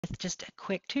with just a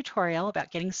quick tutorial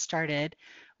about getting started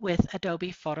with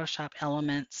Adobe Photoshop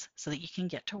Elements so that you can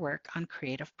get to work on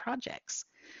creative projects.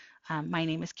 My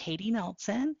name is Katie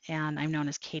Nelson, and I'm known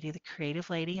as Katie the Creative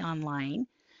Lady online.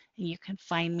 And you can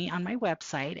find me on my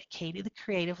website at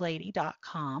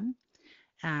katiethecreativelady.com,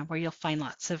 where you'll find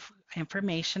lots of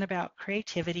information about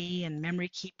creativity and memory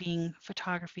keeping,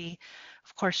 photography,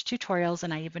 of course, tutorials,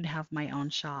 and I even have my own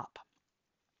shop.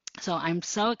 So I'm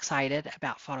so excited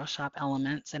about Photoshop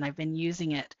Elements, and I've been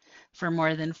using it for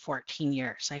more than 14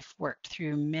 years. I've worked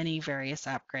through many various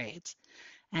upgrades.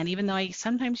 And even though I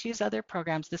sometimes use other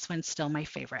programs, this one's still my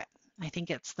favorite. I think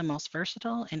it's the most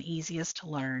versatile and easiest to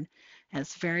learn, and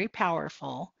it's very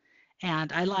powerful.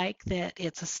 And I like that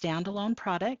it's a standalone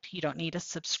product. You don't need a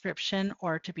subscription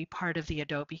or to be part of the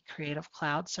Adobe Creative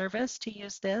Cloud service to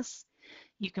use this.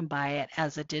 You can buy it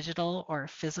as a digital or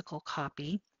physical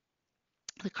copy.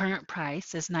 The current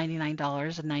price is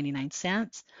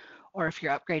 $99.99, or if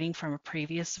you're upgrading from a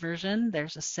previous version,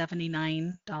 there's a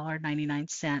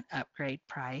 $79.99 upgrade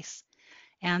price.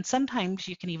 And sometimes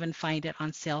you can even find it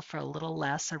on sale for a little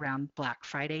less around Black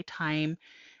Friday time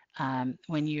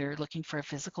when you're looking for a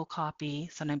physical copy.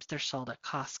 Sometimes they're sold at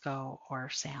Costco or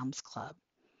Sam's Club.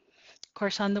 Of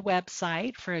course, on the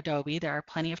website for Adobe, there are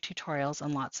plenty of tutorials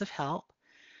and lots of help.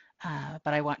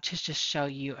 But I want to just show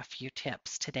you a few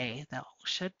tips today that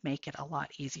should make it a lot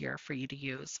easier for you to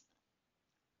use.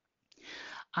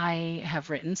 I have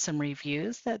written some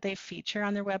reviews that they feature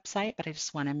on their website, but I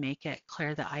just want to make it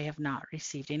clear that I have not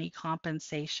received any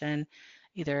compensation,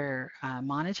 either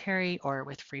monetary or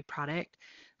with free product,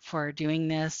 for doing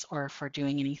this or for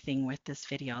doing anything with this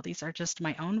video. These are just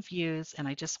my own views, and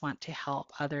I just want to help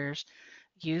others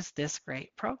use this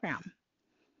great program.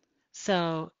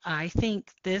 So I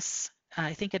think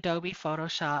Adobe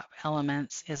Photoshop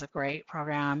Elements is a great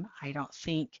program. I don't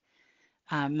think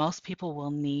most people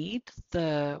will need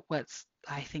what's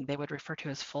I think they would refer to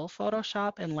as full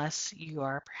Photoshop unless you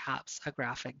are perhaps a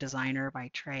graphic designer by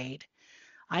trade.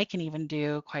 I can even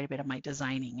do quite a bit of my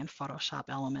designing in Photoshop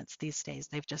Elements these days.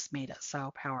 They've just made it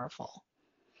so powerful.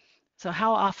 So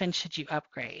how often should you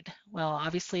upgrade? Well,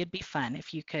 obviously it'd be fun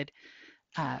if you could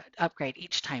upgrade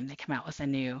each time they come out with a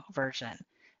new version.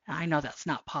 I know that's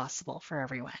not possible for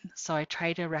everyone, so I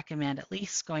try to recommend at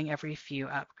least going every few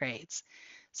upgrades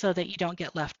so that you don't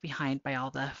get left behind by all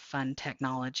the fun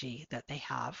technology that they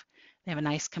have. They have a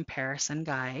nice comparison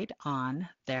guide on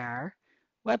their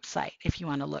website if you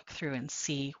want to look through and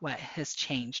see what has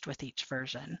changed with each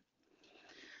version.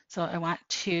 So I want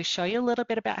to show you a little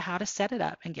bit about how to set it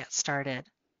up and get started.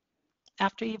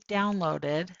 After you've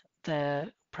downloaded the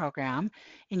program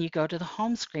and you go to the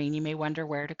home screen, you may wonder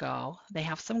where to go. They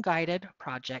have some guided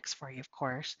projects for you, of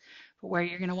course, but where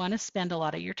you're going to want to spend a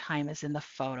lot of your time is in the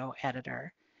photo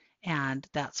editor, and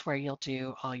that's where you'll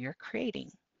do all your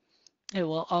creating. It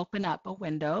will open up a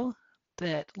window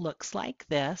that looks like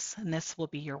this, and this will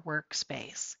be your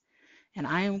workspace. And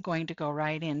I am going to go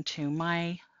right into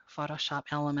my Photoshop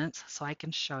Elements so I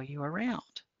can show you around.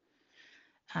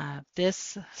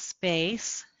 This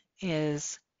space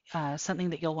is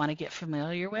something that you'll want to get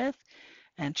familiar with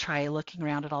and try looking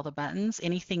around at all the buttons.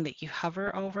 Anything that you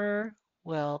hover over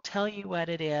will tell you what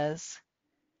it is.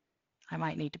 I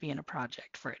might need to be in a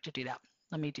project for it to do that.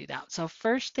 Let me do that. So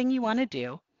first thing you want to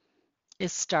do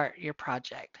is start your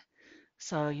project.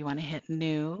 So you want to hit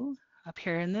New up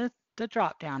here in the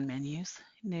drop-down menus,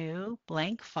 New,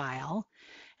 Blank File.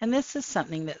 And this is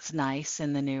something that's nice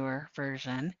in the newer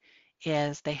version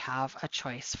is they have a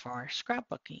choice for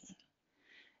scrapbooking.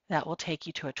 That will take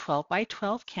you to a 12 by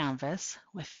 12 canvas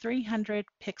with 300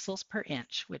 pixels per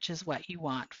inch, which is what you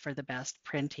want for the best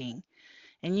printing.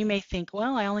 And you may think,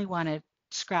 well, I only want to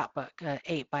scrapbook a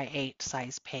 8 by 8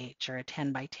 size page or a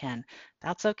 10 by 10.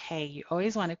 That's okay. You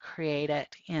always want to create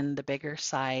it in the bigger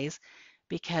size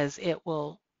because it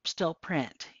will still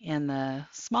print in the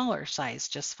smaller size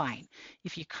just fine.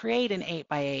 If you create an 8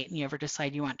 by 8 and you ever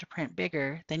decide you want to print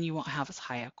bigger, then you won't have as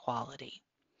high a quality.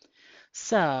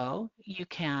 So you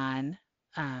can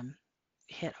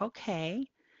hit OK.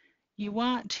 You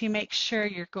want to make sure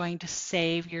you're going to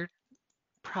save your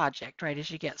project right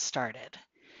as you get started.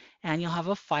 And you'll have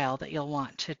a file that you'll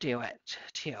want to do it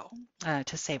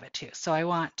to save it to. So I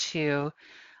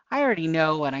already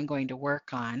know what I'm going to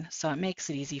work on, so it makes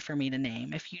it easy for me to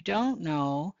name. If you don't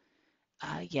know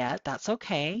yet, that's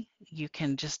okay. You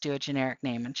can just do a generic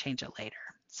name and change it later.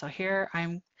 So here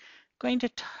I'm going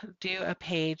to do a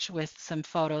page with some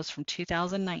photos from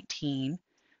 2019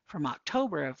 from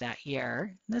October of that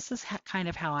year. This is kind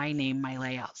of how I name my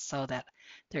layouts so that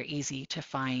they're easy to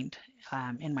find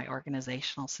in my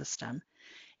organizational system.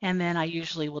 And then I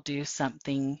usually will do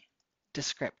something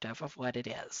descriptive of what it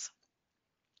is.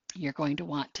 You're going to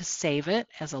want to save it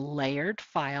as a layered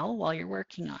file while you're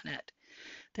working on it.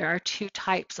 There are two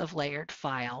types of layered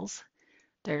files.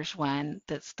 There's one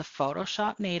that's the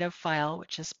Photoshop native file,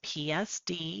 which is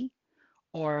PSD,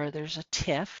 or there's a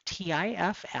TIFF,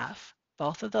 T-I-F-F.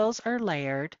 Both of those are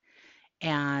layered,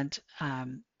 and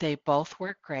they both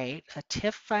work great. A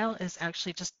TIFF file is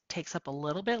actually just takes up a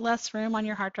little bit less room on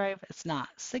your hard drive. It's not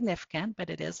significant, but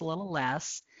it is a little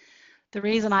less. The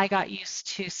reason I got used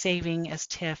to saving as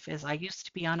TIFF is I used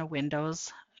to be on a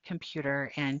Windows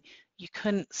computer, and you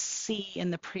couldn't see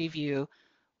in the preview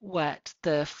what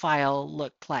the file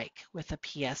looked like with a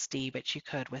PSD, but you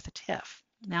could with a TIFF.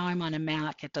 Now I'm on a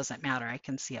Mac, it doesn't matter. I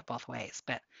can see it both ways,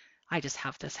 but I just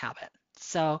have this habit.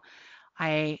 So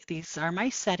these are my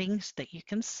settings that you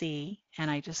can see, and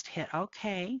I just hit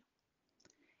OK,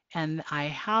 and I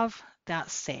have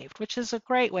that saved, which is a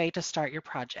great way to start your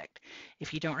project.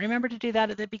 If you don't remember to do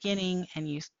that at the beginning and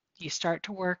you start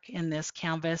to work in this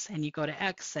canvas and you go to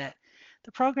exit,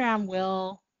 the program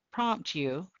will prompt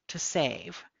you to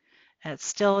save. And it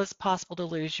still is possible to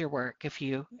lose your work if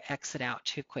you exit out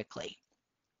too quickly.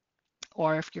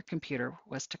 Or if your computer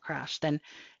was to crash, then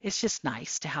it's just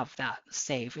nice to have that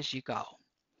save as you go.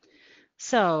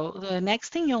 So the next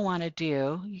thing you'll want to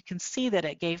do, you can see that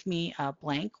it gave me a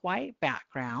blank white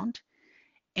background,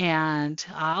 and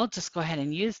I'll just go ahead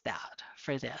and use that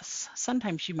for this.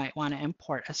 Sometimes you might want to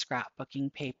import a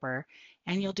scrapbooking paper,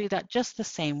 and you'll do that just the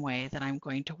same way that I'm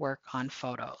going to work on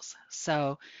photos.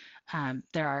 So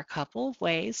there are a couple of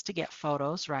ways to get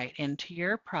photos right into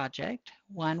your project.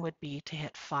 One would be to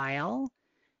hit File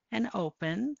and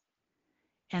Open,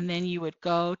 and then you would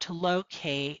go to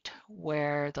locate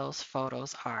where those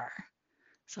photos are.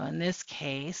 So in this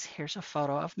case, here's a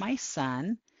photo of my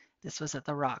son. This was at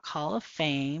the Rock Hall of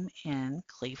Fame in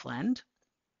Cleveland.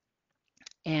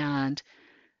 And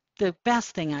the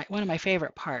best thing, one of my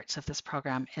favorite parts of this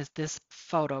program is this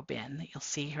photo bin that you'll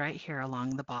see right here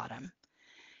along the bottom.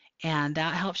 And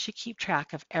that helps you keep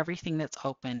track of everything that's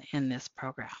open in this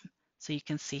program. So you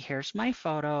can see here's my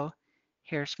photo,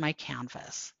 here's my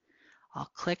canvas. I'll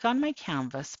click on my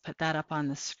canvas, put that up on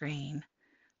the screen.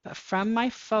 But from my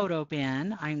photo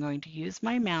bin, I'm going to use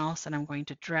my mouse and I'm going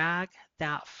to drag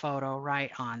that photo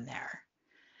right on there.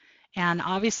 And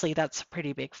obviously that's a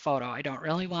pretty big photo. I don't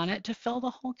really want it to fill the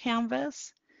whole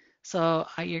canvas. So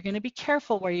you're going to be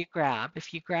careful where you grab.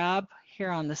 If you grab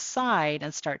here on the side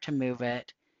and start to move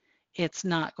it, it's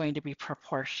not going to be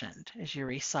proportioned as you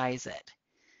resize it.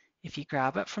 If you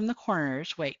grab it from the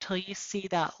corners, wait till you see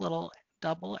that little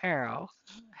double arrow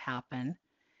happen,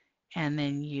 and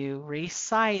then you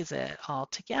resize it all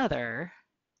together,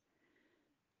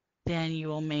 then you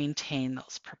will maintain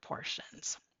those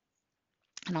proportions.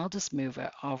 And I'll just move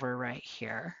it over right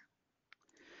here.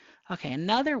 Okay,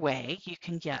 another way you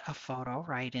can get a photo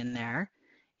right in there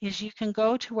is you can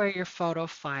go to where your photo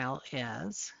file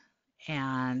is,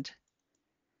 and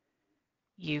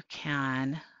you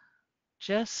can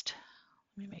just,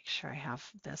 let me make sure I have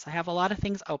this. I have a lot of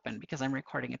things open because I'm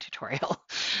recording a tutorial,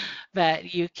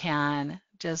 but you can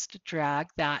just drag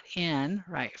that in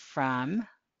right from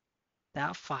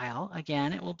that file.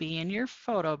 Again, it will be in your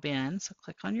photo bin, so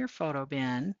click on your photo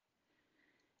bin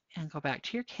and go back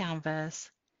to your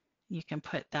canvas. You can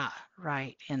put that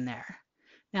right in there.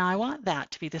 Now I want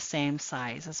that to be the same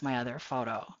size as my other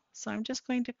photo. So I'm just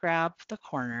going to grab the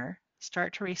corner,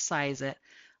 start to resize it.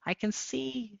 I can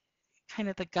see kind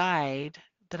of the guide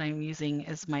that I'm using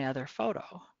as my other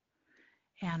photo.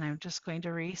 And I'm just going to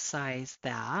resize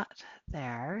that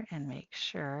there and make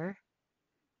sure,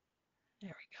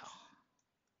 there we go.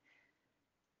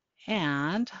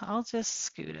 And I'll just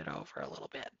scoot it over a little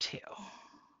bit too.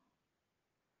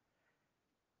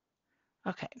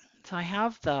 Okay, so I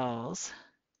have those.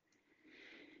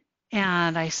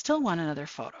 And I still want another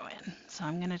photo in. So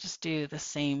I'm going to just do the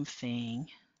same thing,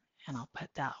 and I'll put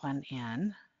that one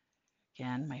in.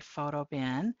 Again, my photo bin.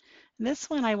 And this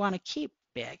one I want to keep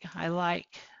big.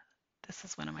 This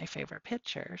is one of my favorite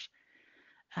pictures.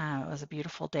 It was a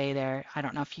beautiful day there. I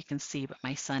don't know if you can see, but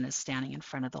my son is standing in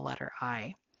front of the letter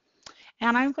I.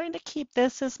 And I'm going to keep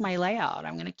this as my layout.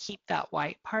 I'm going to keep that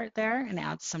white part there and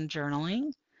add some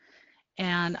journaling.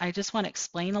 And I just want to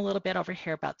explain a little bit over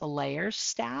here about the layers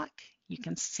stack. You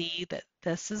can see that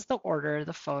this is the order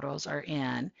the photos are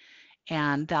in,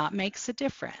 and that makes a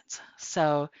difference.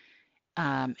 So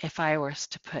if I was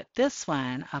to put this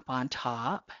one up on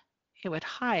top, it would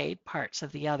hide parts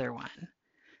of the other one.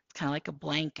 It's kind of like a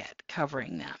blanket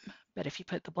covering them. But if you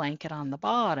put the blanket on the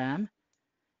bottom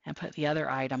and put the other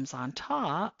items on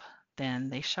top, then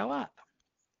they show up.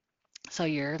 So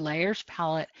your layers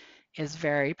palette is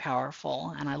very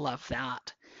powerful, and I love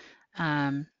that.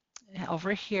 Um,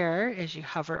 Over here, as you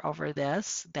hover over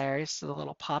this, there's the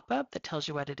little pop-up that tells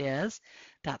you what it is.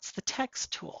 That's the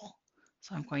text tool.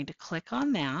 So I'm going to click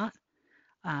on that.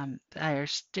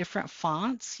 There's different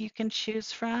fonts you can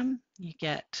choose from. You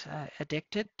get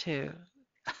addicted to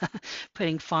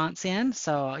putting fonts in,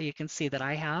 so you can see that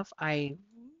I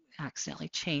accidentally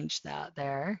changed that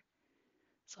there.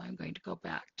 So I'm going to go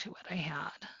back to what I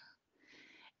had.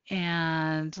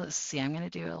 And let's see, I'm going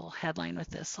to do a little headline with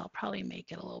this. So I'll probably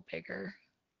make it a little bigger.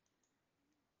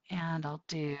 And I'll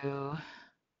do, you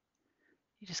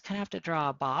just kind of have to draw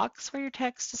a box where your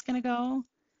text is going to go,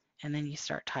 and then you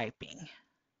start typing.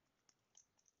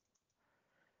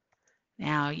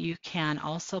 Now you can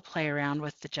also play around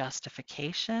with the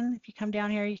justification. If you come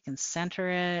down here, you can center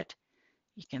it.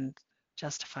 You can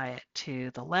justify it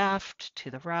to the left,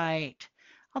 to the right.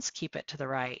 I'll just keep it to the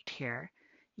right here.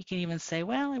 You can even say,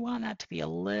 well, I want that to be a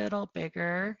little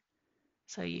bigger.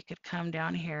 So you could come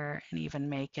down here and even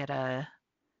make it a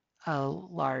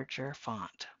larger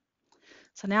font.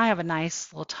 So now I have a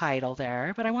nice little title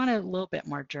there, but I want a little bit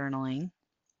more journaling.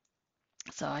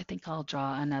 So I think I'll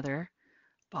draw another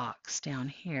box down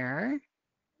here.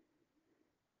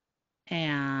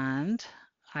 And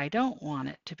I don't want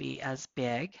it to be as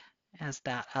big as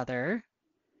that other.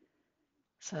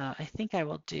 So I think I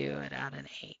will do it at an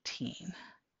 18.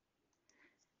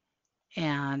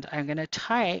 And I'm going to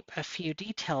type a few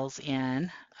details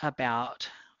in about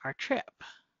our trip.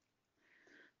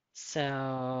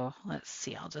 So let's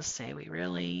see, I'll just say we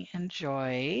really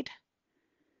enjoyed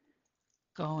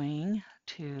going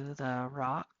to the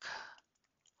Rock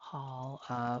Hall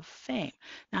of Fame.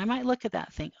 Now I might look at that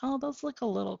and think, oh, those look a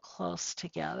little close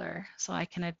together. So I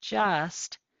can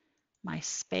adjust my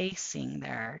spacing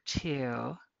there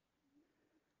to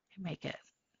make it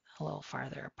a little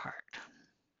farther apart.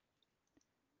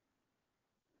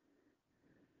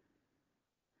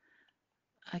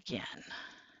 Again,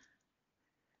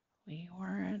 we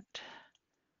weren't.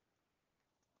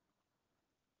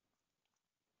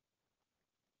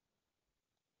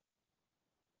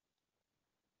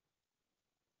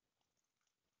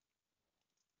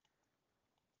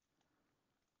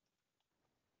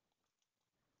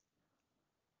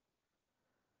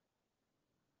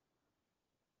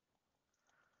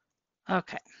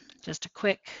 Okay, just a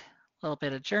quick little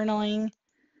bit of journaling,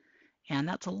 and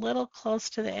that's a little close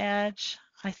to the edge.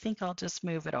 I think I'll just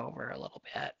move it over a little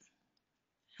bit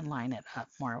and line it up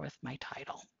more with my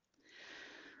title.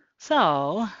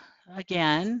 So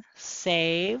again,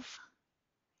 save.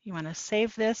 You want to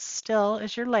save this still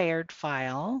as your layered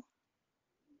file,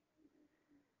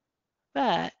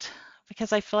 but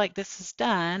because I feel like this is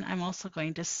done, I'm also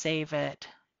going to save it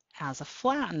as a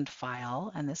flattened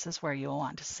file, and this is where you'll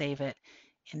want to save it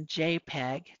in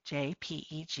JPEG,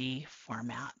 JPEG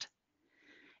format.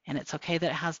 And it's okay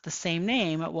that it has the same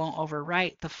name, it won't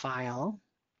overwrite the file.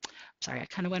 Sorry, I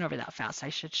kind of went over that fast. I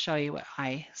should show you what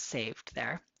I saved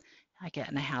there. I get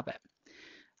in a habit.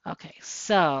 Okay,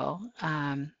 so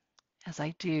as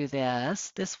I do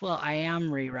this, I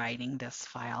am rewriting this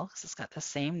file because it's got the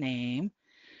same name.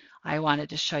 I wanted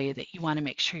to show you that you want to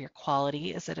make sure your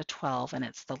quality is at a 12 and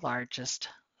it's the largest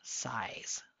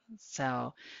size.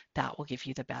 So that will give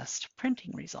you the best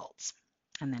printing results.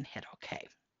 And then hit OK.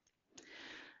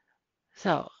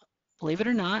 So believe it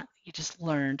or not, you just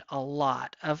learned a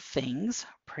lot of things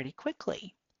pretty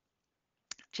quickly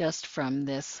just from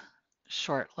this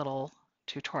short little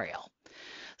tutorial.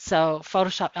 So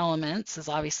Photoshop Elements is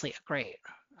obviously a great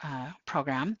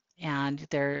program, and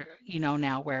there you know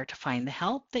now where to find the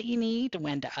help that you need,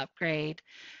 when to upgrade,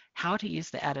 how to use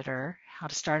the editor, how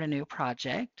to start a new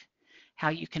project, how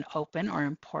you can open or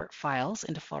import files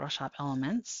into Photoshop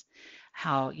Elements,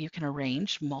 how you can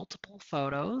arrange multiple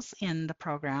photos in the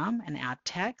program and add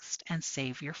text and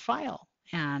save your file.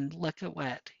 And look at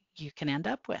what you can end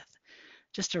up with.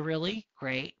 Just a really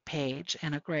great page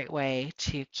and a great way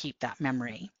to keep that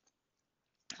memory.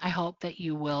 I hope that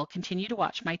you will continue to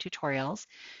watch my tutorials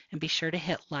and be sure to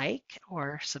hit like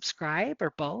or subscribe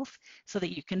or both so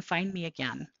that you can find me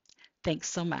again. Thanks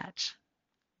so much.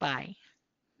 Bye.